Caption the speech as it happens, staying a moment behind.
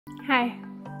Hi,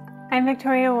 I'm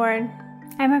Victoria Ward.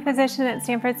 I'm a physician at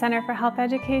Stanford Center for Health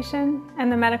Education and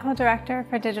the medical director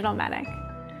for Digital Medic.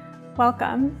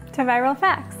 Welcome to Viral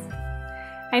Facts.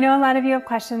 I know a lot of you have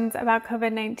questions about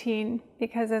COVID-19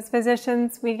 because as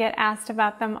physicians, we get asked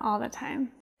about them all the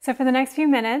time. So for the next few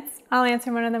minutes, I'll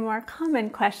answer one of the more common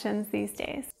questions these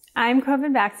days. I'm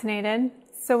COVID vaccinated,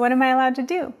 so what am I allowed to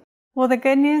do? Well, the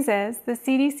good news is the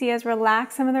CDC has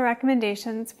relaxed some of the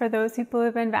recommendations for those people who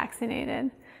have been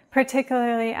vaccinated,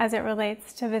 particularly as it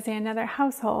relates to visiting another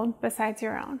household besides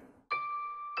your own.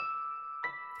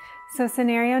 So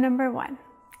scenario number 1,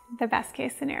 the best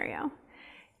case scenario.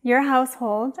 Your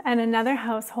household and another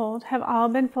household have all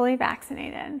been fully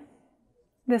vaccinated.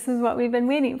 This is what we've been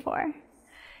waiting for.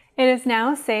 It is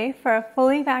now safe for a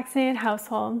fully vaccinated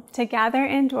household to gather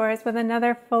indoors with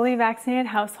another fully vaccinated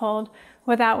household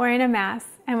without wearing a mask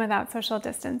and without social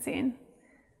distancing.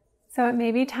 So it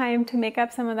may be time to make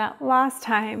up some of that lost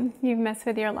time you've missed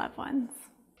with your loved ones.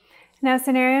 Now,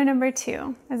 scenario number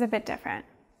 2 is a bit different.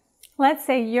 Let's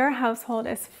say your household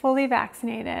is fully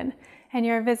vaccinated and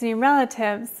you're visiting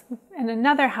relatives in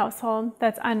another household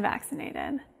that's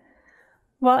unvaccinated.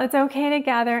 Well, it's okay to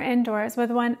gather indoors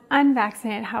with one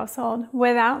unvaccinated household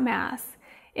without masks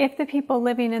if the people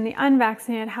living in the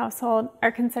unvaccinated household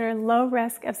are considered low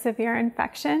risk of severe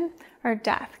infection or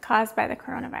death caused by the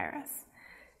coronavirus.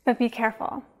 But be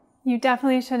careful. You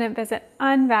definitely shouldn't visit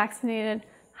unvaccinated,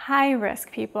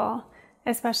 high-risk people,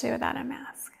 especially without a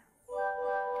mask.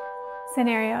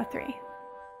 Scenario 3.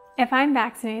 If I'm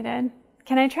vaccinated,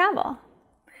 can I travel?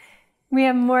 We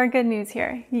have more good news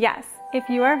here. Yes, if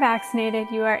you are vaccinated,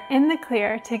 you are in the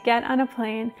clear to get on a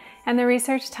plane, and the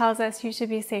research tells us you should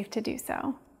be safe to do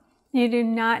so. You do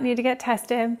not need to get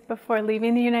tested before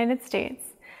leaving the United States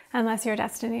unless your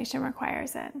destination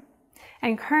requires it.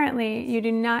 And currently, you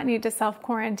do not need to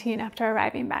self-quarantine after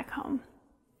arriving back home.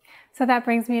 So that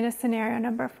brings me to scenario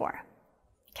number 4.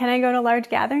 Can I go to large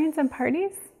gatherings and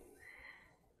parties?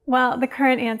 Well, the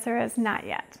current answer is not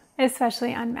yet,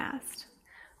 especially unmasked.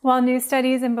 While new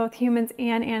studies in both humans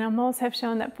and animals have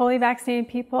shown that fully vaccinated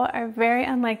people are very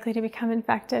unlikely to become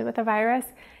infected with the virus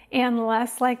and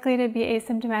less likely to be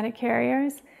asymptomatic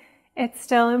carriers, it's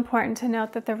still important to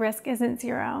note that the risk isn't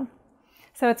zero.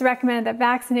 So it's recommended that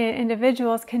vaccinated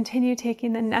individuals continue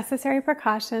taking the necessary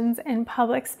precautions in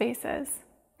public spaces.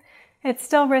 It's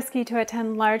still risky to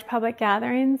attend large public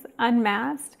gatherings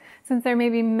unmasked, since there may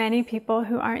be many people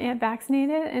who aren't yet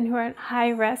vaccinated and who are at high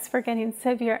risk for getting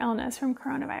severe illness from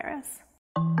coronavirus.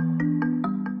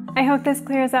 I hope this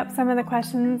clears up some of the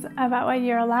questions about what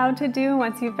you're allowed to do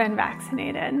once you've been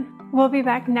vaccinated. We'll be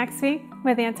back next week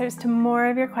with answers to more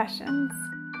of your questions.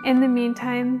 In the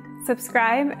meantime,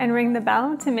 subscribe and ring the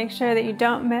bell to make sure that you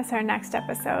don't miss our next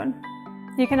episode.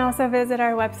 You can also visit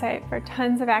our website for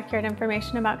tons of accurate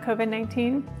information about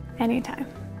COVID-19 anytime.